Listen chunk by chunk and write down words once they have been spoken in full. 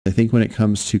I think when it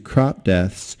comes to crop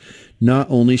deaths, not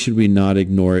only should we not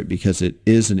ignore it because it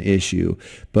is an issue,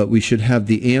 but we should have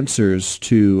the answers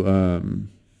to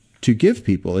give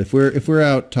people. If we're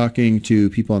out talking to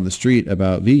people on the street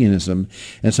about veganism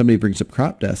and somebody brings up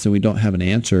crop deaths and we don't have an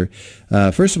answer,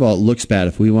 first of all, it looks bad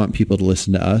if we want people to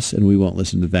listen to us and we won't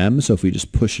listen to them. So if we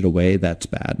just push it away, that's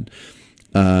bad.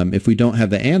 If we don't have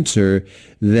the answer,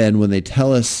 then when they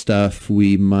tell us stuff,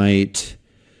 we might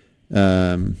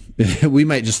we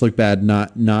might just look bad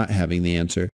not having the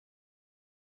answer.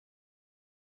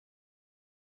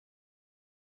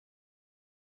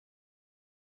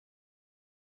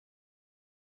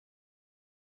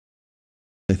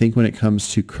 I think when it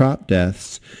comes to crop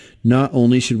deaths, not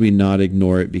only should we not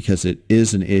ignore it because it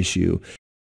is an issue,